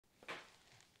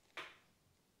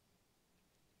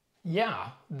Yeah,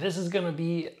 this is going to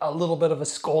be a little bit of a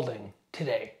scolding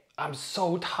today. I'm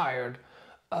so tired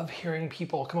of hearing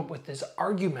people come up with this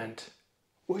argument,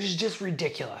 which is just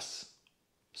ridiculous.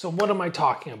 So what am I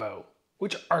talking about?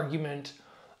 Which argument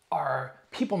are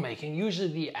people making? Usually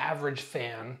the average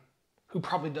fan who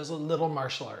probably does a little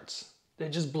martial arts.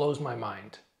 That just blows my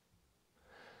mind.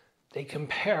 They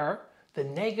compare the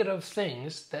negative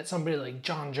things that somebody like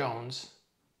Jon Jones,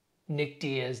 Nick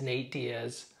Diaz, Nate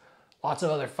Diaz, lots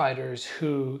of other fighters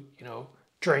who,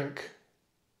 drink,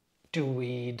 do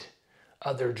weed,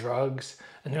 other drugs,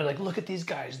 and they're like, look at these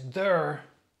guys, they're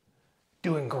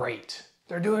doing great.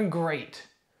 They're doing great.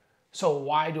 So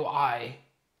why do I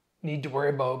need to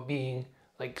worry about being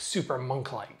like super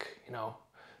monk-like,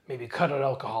 maybe cut out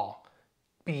alcohol,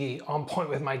 be on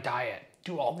point with my diet,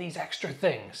 do all these extra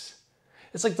things?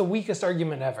 It's like the weakest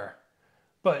argument ever,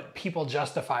 but people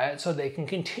justify it so they can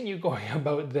continue going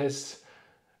about this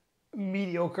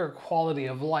mediocre quality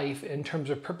of life in terms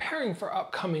of preparing for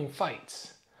upcoming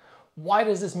fights. Why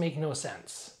does this make no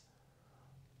sense?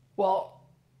 Well,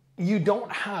 you don't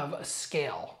have a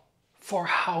scale for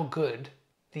how good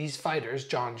these fighters,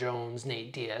 Jon Jones,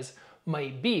 Nate Diaz,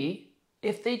 might be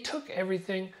if they took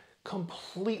everything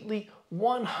completely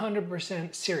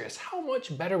 100% serious. How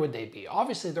much better would they be?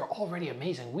 Obviously, they're already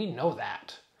amazing. We know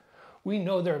that. We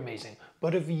know they're amazing.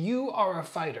 But if you are a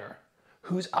fighter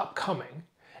who's upcoming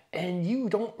and you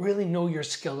don't really know your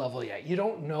skill level yet, you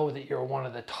don't know that you're one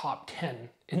of the top 10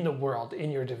 in the world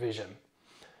in your division,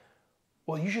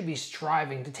 well, you should be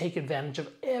striving to take advantage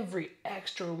of every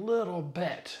extra little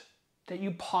bit that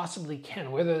you possibly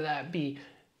can, whether that be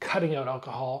cutting out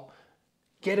alcohol,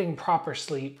 getting proper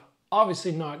sleep,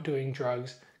 obviously not doing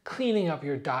drugs, cleaning up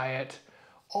your diet.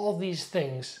 All these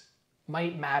things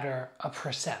might matter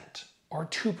 1% or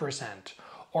 2%,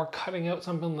 or cutting out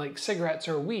something like cigarettes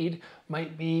or weed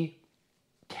might be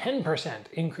 10%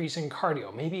 increase in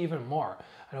cardio, maybe even more.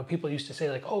 I know people used to say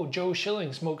like, oh, Joe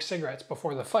Schilling smokes cigarettes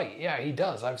before the fight. Yeah, he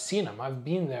does. I've seen him. I've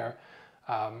been there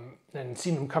and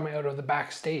seen him coming out of the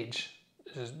backstage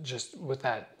just with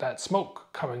that smoke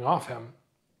coming off him.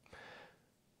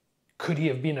 Could he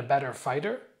have been a better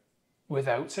fighter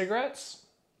without cigarettes?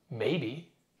 Maybe.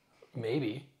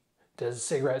 Does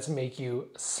cigarettes make you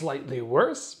slightly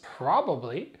worse?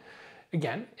 Probably.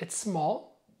 Again, it's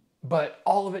small, but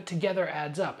all of it together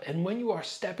adds up. And when you are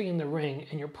stepping in the ring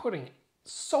and you're putting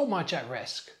so much at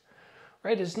risk,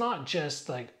 right? It's not just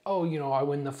like, oh, I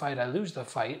win the fight, I lose the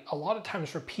fight. A lot of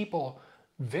times for people,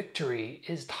 victory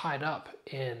is tied up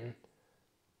in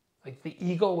like the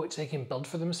ego which they can build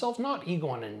for themselves. Not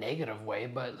ego in a negative way,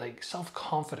 but like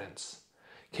self-confidence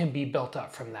can be built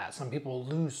up from that. Some people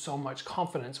lose so much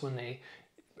confidence when they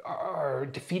are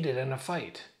defeated in a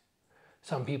fight.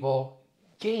 Some people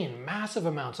gain massive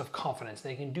amounts of confidence.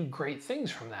 They can do great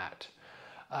things from that.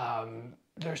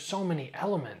 There's so many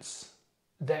elements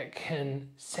that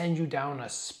can send you down a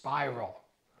spiral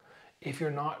if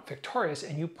you're not victorious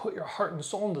and you put your heart and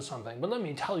soul into something. But let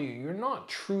me tell you, you're not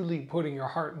truly putting your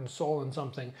heart and soul in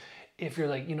something if you're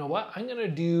like, you know what, I'm gonna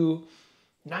do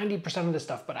 90% of this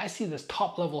stuff, but I see this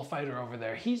top level fighter over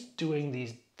there. He's doing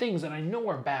these things that I know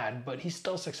are bad, but he's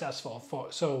still successful.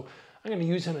 So I'm gonna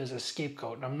use him as a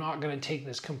scapegoat and I'm not gonna take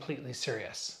this completely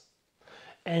serious.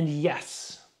 And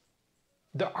yes,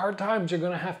 there are times you're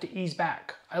going to have to ease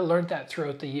back. I learned that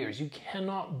throughout the years. You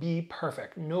cannot be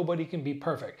perfect. Nobody can be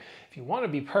perfect. If you want to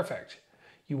be perfect,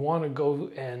 you want to go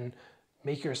and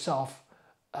make yourself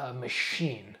a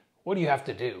machine. What do you have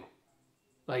to do?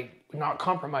 Like, not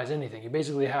compromise anything. You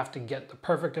basically have to get the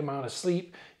perfect amount of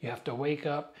sleep. You have to wake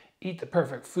up, eat the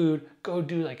perfect food, go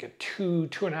do like a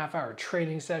 2.5 hour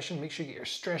training session. Make sure you get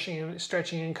your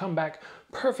stretching in, come back,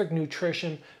 perfect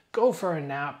nutrition, go for a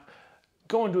nap,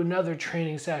 go into another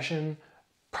training session,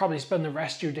 probably spend the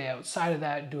rest of your day outside of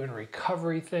that doing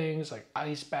recovery things like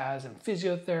ice baths and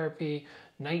physiotherapy,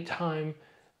 nighttime.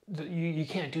 You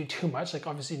can't do too much. Like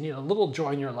obviously you need a little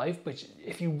joy in your life, but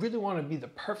if you really want to be the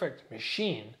perfect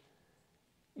machine,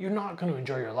 you're not going to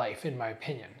enjoy your life, in my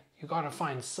opinion. You got to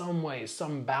find some way,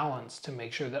 some balance to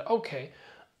make sure that, okay,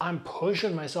 I'm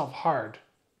pushing myself hard,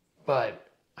 but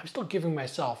I'm still giving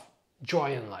myself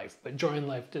joy in life. But joy in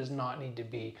life does not need to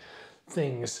be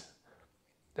things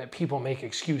that people make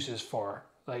excuses for,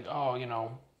 like, oh,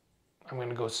 I'm going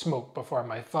to go smoke before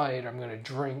my fight, I'm going to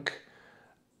drink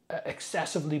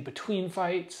excessively between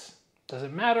fights. Does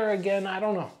it matter? Again, I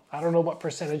don't know what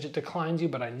percentage it declines you,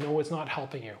 but I know it's not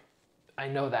helping you. I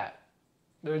know that.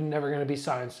 There's never going to be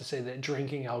science to say that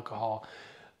drinking alcohol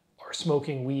or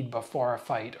smoking weed before a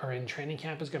fight or in training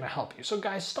camp is going to help you. So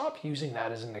guys, stop using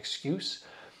that as an excuse.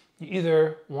 You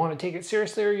either want to take it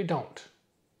seriously or you don't.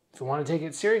 If you want to take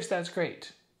it serious, that's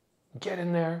great. Get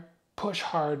in there, push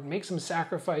hard, make some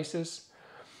sacrifices.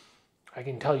 I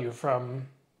can tell you from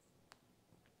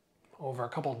over a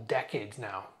couple decades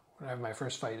now, when I had my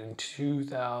first fight in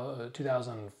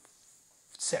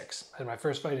 2006. I had my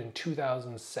first fight in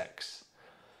 2006.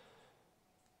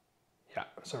 Yeah,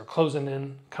 so we're closing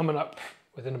in, coming up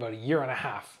within about a year and a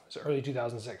half. It's early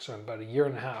 2006, so in about a year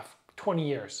and a half, 20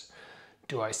 years.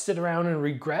 Do I sit around and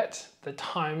regret the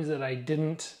times that I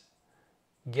didn't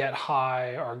get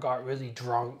high or got really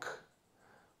drunk?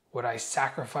 Would I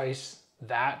sacrifice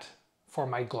that for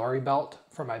my glory belt,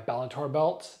 for my Bellator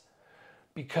belts?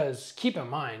 Because keep in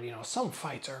mind, you know, some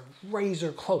fights are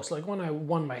razor close. Like when I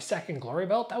won my second glory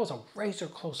belt, that was a razor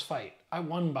close fight. I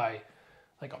won by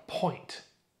like a point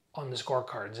on the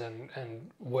scorecards.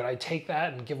 And would I take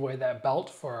that and give away that belt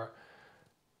for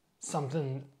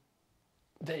something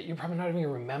that you're probably not even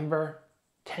gonna remember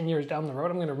 10 years down the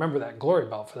road? I'm gonna remember that glory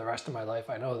belt for the rest of my life.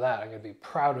 I know that. I'm gonna be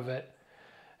proud of it.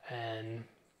 And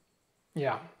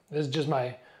yeah, this is just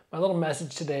my little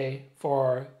message today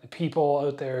for the people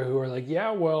out there who are like,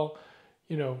 yeah, well,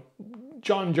 you know,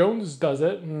 John Jones does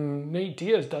it and Nate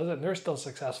Diaz does it and they're still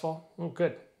successful. Oh,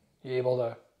 good. You're able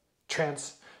to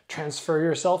transfer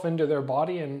yourself into their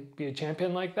body and be a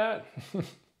champion like that.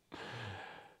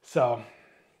 So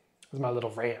this is my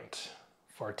little rant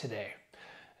for today.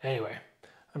 Anyway,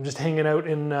 I'm just hanging out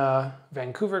in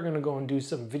Vancouver. Gonna go and do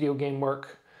some video game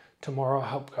work tomorrow.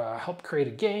 Help create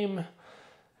a game.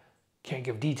 Can't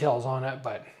give details on it,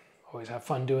 but always have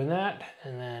fun doing that.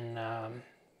 And then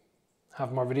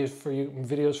have more videos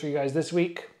for you guys this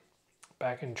week.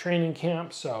 Back in training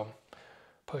camp, so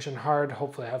pushing hard.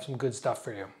 Hopefully, I have some good stuff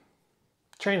for you.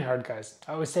 Train hard, guys.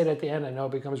 I always say it at the end. I know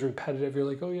it becomes repetitive. You're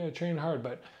like, oh yeah, train hard,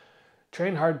 but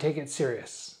train hard. Take it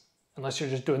serious. Unless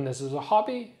you're just doing this as a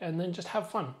hobby, and then just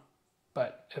have fun.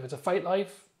 But if it's a fight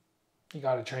life, you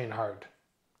got to train hard.